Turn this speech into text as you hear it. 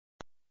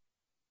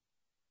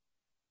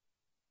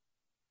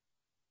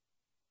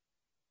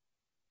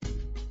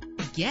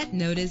Get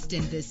noticed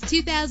in this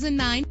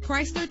 2009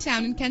 Chrysler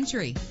Town &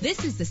 Country.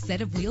 This is the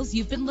set of wheels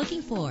you've been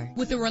looking for,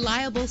 with a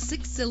reliable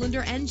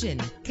 6-cylinder engine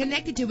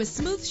connected to a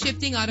smooth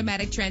shifting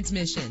automatic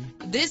transmission.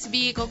 This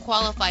vehicle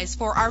qualifies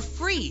for our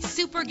free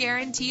Super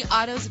Guarantee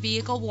Autos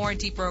Vehicle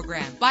Warranty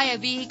Program. Buy a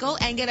vehicle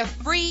and get a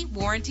free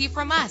warranty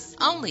from us,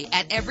 only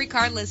at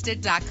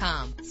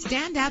everycarlisted.com.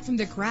 Stand out from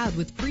the crowd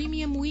with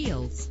premium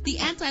wheels. The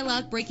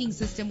anti-lock braking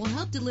system will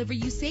help deliver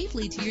you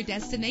safely to your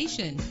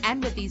destination.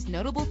 And with these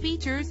notable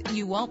features,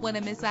 you won't want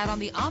to miss out on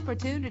the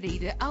opportunity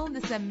to own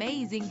this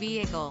amazing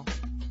vehicle.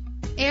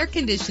 Air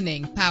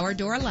conditioning, power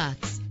door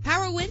locks,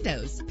 power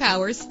windows,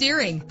 power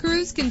steering,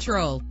 cruise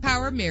control,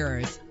 power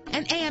mirrors,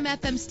 an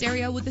AM/FM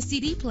stereo with a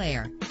CD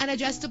player, an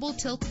adjustable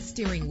tilt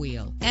steering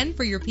wheel. And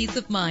for your peace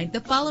of mind,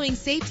 the following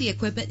safety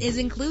equipment is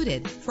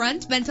included: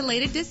 front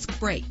ventilated disc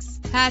brakes,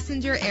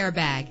 passenger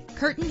airbag,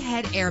 curtain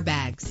head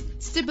airbags,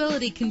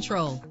 stability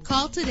control.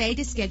 Call today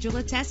to schedule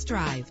a test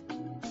drive.